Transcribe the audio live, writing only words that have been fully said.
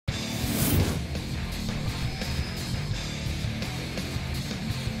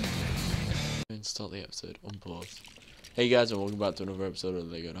and start the episode on pause. Hey guys, and welcome back to another episode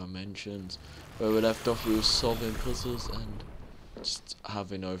of LEGO Dimensions. Where we left off, we were solving puzzles and just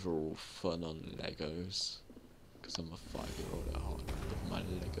having overall fun on Legos. Because I'm a 5-year-old at heart. I love my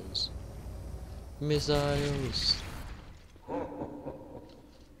Legos. Missiles!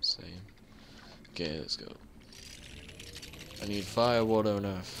 Same. Okay, let's go. I need fire, water, and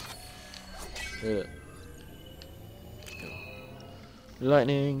earth. Hit it. Go.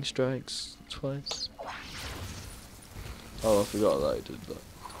 Lightning strikes twice. Oh, I forgot that I did that.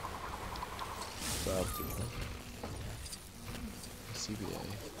 CBA.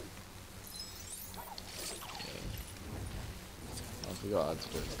 Yeah. I forgot how to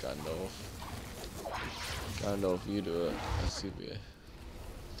do it, Gandalf. Gandalf, you do it. CBA.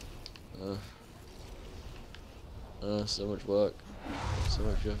 So much work. So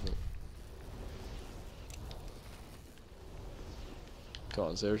much effort. Come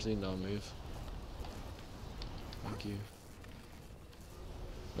on, seriously? Now move. Thank you.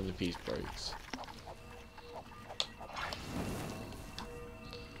 When the piece breaks.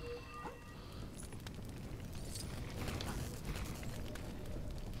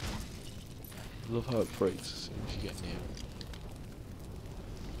 I love how it breaks as soon as you get near.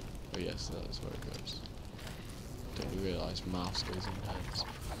 Oh yes, that's where it goes. Don't realise mouse goes in heads.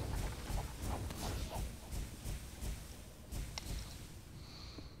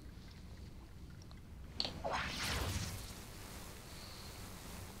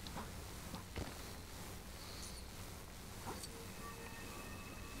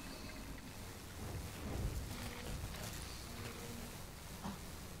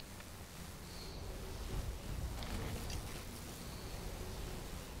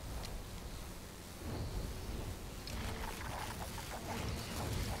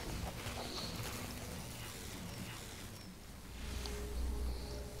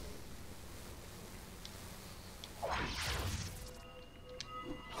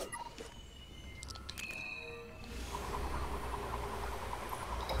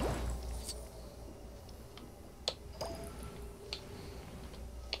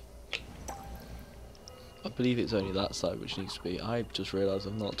 I believe it's only that side which needs to be. I just realised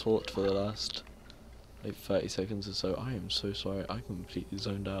I've not talked for the last like 30 seconds or so. I am so sorry, I completely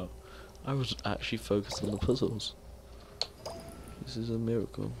zoned out. I was actually focused on the puzzles. This is a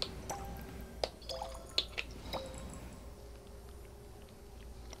miracle.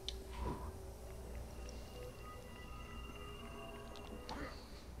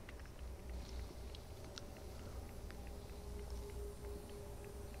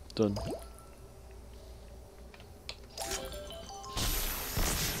 Done.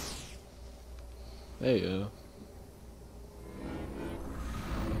 There you go.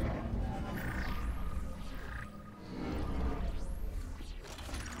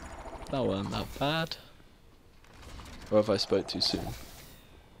 That wasn't that bad. Or if I spoke too soon.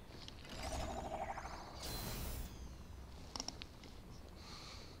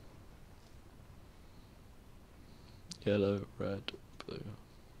 Yellow, red, blue.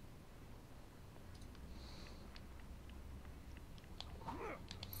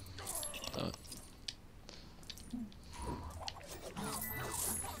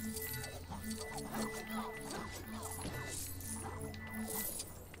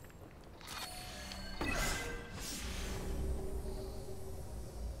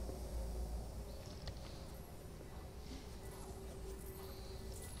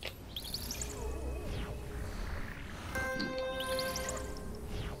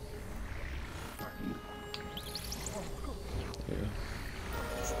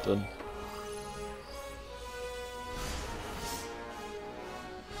 Done.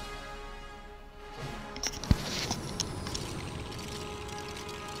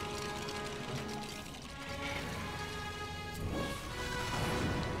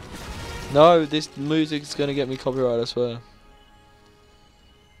 No, this music's gonna get me copyright, I swear. You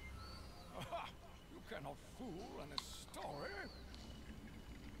cannot fool in a story.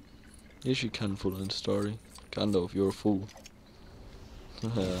 Yes, you can fool in a story. Gandalf, you're a fool. The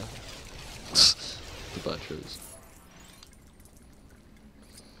bad shows.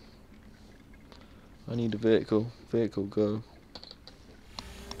 I need a vehicle. Vehicle, go.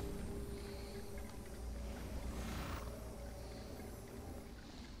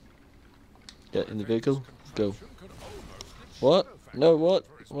 Get in the vehicle, go. What? No, what?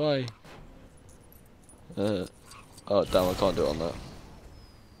 Why? Oh damn, I can't do it on that.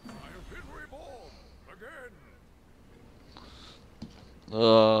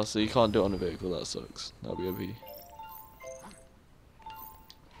 So you can't do it on a vehicle, that sucks. That'll be OP.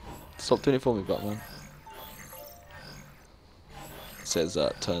 Stop doing it for me, Batman. Says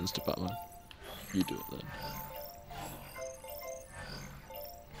that, turns to Batman. You do it then.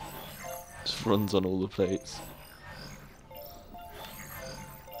 Just runs on all the plates.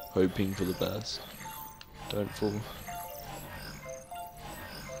 Hoping for the best. Don't fall.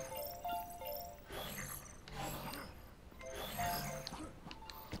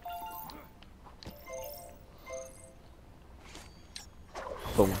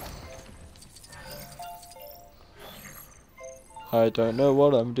 Boom. I don't know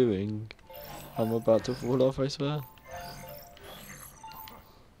what I'm doing. I'm about to fall off, I swear.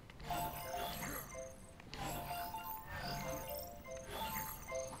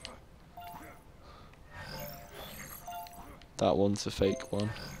 That one's a fake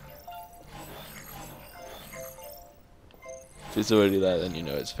one. If it's already there, then you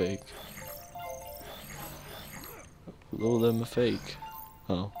know it's fake. All of them are fake.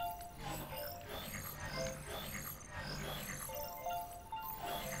 Oh.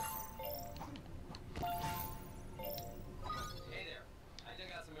 Hey there. I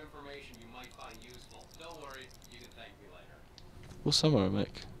dug out some information you might find useful. Don't worry, you can thank me later. What's Samurai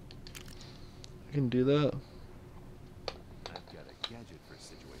Mech? I can do that. I've got a gadget for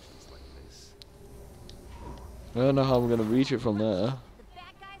situations like this. I don't know how I'm gonna reach it from there. The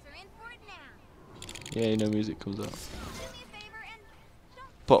bad guys are in for it now. Yeah, you know music comes out. Do me a favor and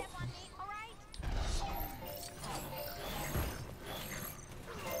don't Pop. step on me, alright?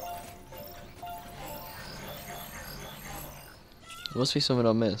 There must be something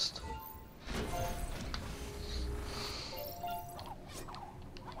I missed.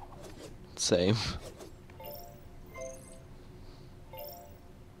 Same.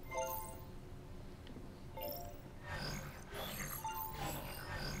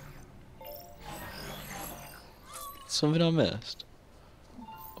 Something I missed?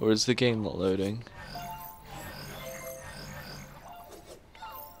 Or is the game not loading?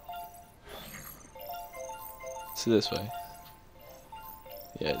 Is it this way?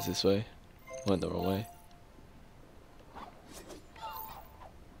 Yeah, it's this way. I went the wrong way.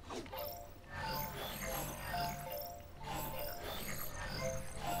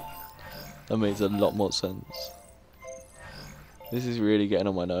 That makes a lot more sense. This is really getting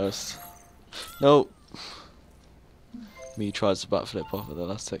on my nerves. No! Me tries to backflip off at the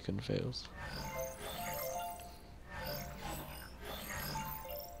last second, fails.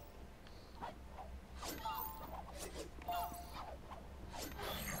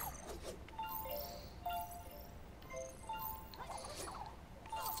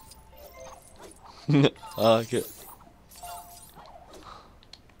 I like it.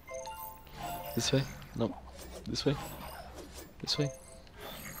 This way? No. This way? This way?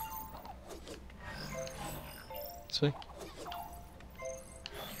 This way?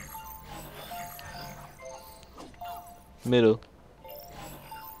 Middle.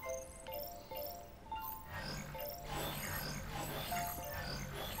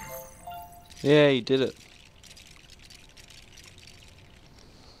 Yeah, you did it.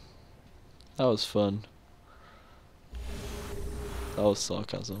 That was fun. That was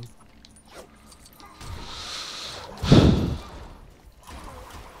sarcasm.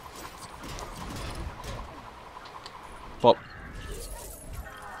 Pop.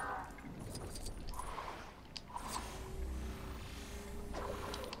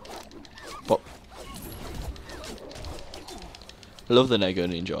 Pop. I love the Nego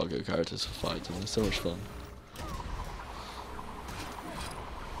Ninjago characters for fighting, they're so much fun.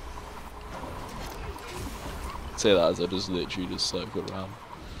 Say that as I just literally just circle around.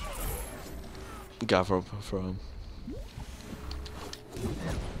 Gather up and throw him.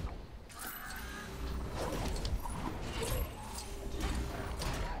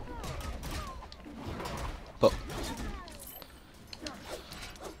 But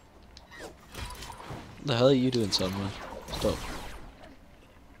what the hell are you doing somewhere? Stop.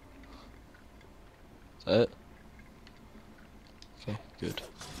 Is that it? Okay, good.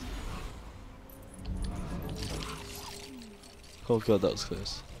 Oh god, that was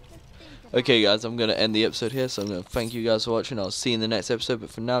close. Okay guys, I'm going to end the episode here, so I'm going to thank you guys for watching. I'll see you in the next episode, but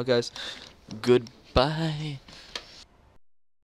for now guys, goodbye.